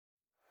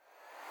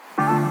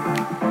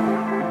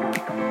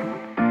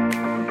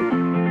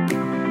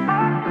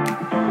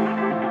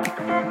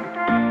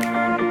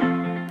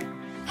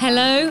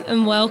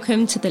and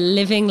welcome to the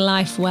Living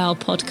Life Well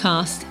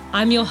podcast.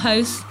 I'm your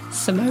host,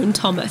 Simone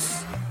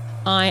Thomas.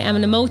 I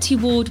am a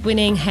multi-award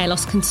winning hair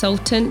loss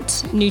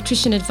consultant,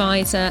 nutrition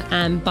advisor,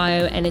 and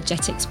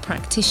bioenergetics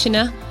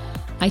practitioner.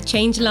 I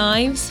change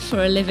lives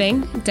for a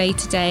living day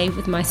to day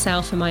with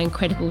myself and my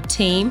incredible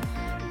team.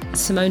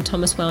 Simone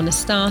Thomas Wellness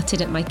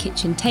started at my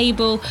kitchen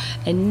table,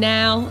 and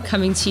now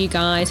coming to you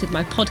guys with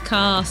my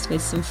podcast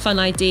with some fun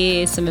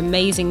ideas, some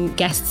amazing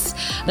guests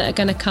that are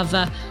going to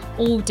cover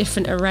all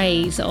different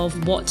arrays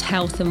of what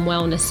health and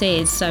wellness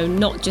is. So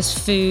not just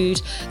food,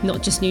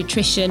 not just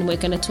nutrition. We're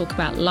going to talk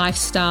about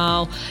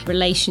lifestyle,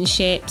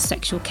 relationships,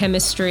 sexual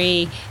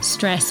chemistry,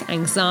 stress,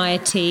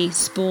 anxiety,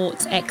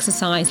 sports,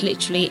 exercise,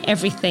 literally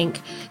everything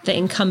that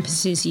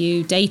encompasses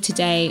you day to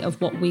day of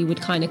what we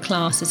would kind of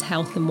class as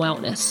health and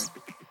wellness.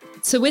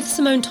 So with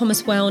Simone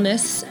Thomas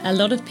Wellness, a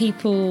lot of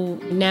people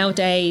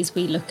nowadays,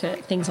 we look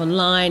at things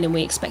online and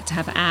we expect to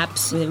have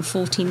abs within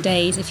 14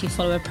 days if you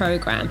follow a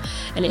program.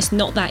 And it's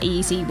not that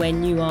easy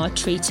when you are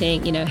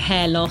treating,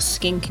 hair loss,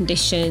 skin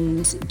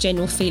conditions,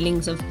 general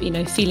feelings of,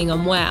 feeling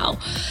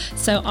unwell.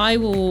 So I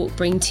will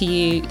bring to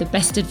you the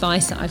best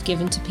advice that I've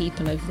given to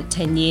people over the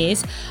 10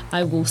 years.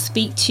 I will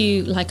speak to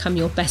you like I'm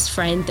your best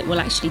friend that will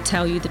actually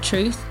tell you the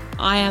truth.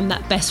 I am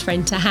that best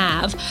friend to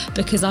have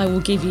because I will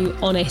give you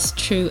honest,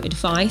 true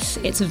advice.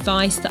 It's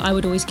advice that I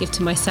would always give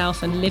to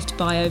myself and lived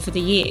by over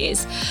the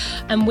years.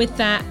 And with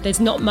that,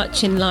 there's not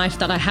much in life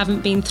that I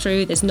haven't been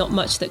through. There's not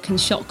much that can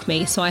shock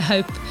me. So I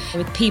hope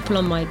with people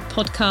on my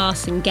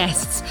podcast and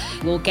guests,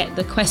 we'll get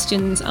the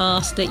questions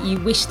asked that you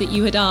wish that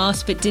you had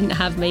asked but didn't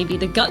have maybe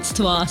the guts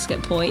to ask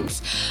at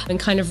points, and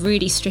kind of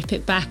really strip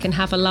it back and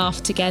have a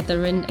laugh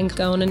together and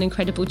go on an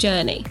incredible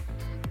journey.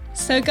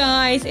 So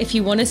guys, if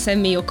you want to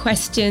send me your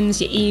questions,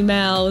 your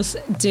emails,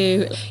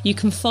 you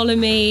can follow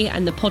me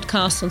and the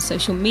podcast on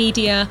social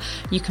media.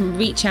 You can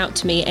reach out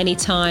to me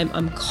anytime.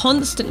 I'm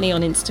constantly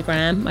on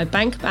Instagram. My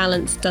bank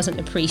balance doesn't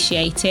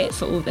appreciate it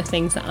for all the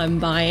things that I'm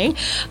buying,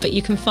 but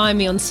you can find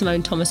me on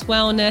Simone Thomas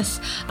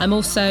Wellness. I'm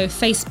also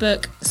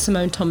Facebook,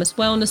 Simone Thomas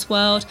Wellness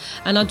World,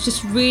 and I'd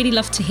just really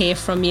love to hear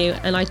from you.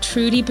 And I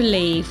truly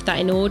believe that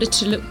in order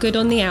to look good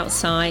on the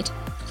outside,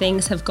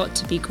 things have got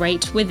to be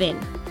great within.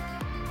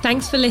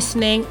 Thanks for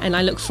listening, and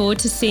I look forward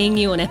to seeing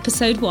you on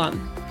episode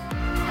 1.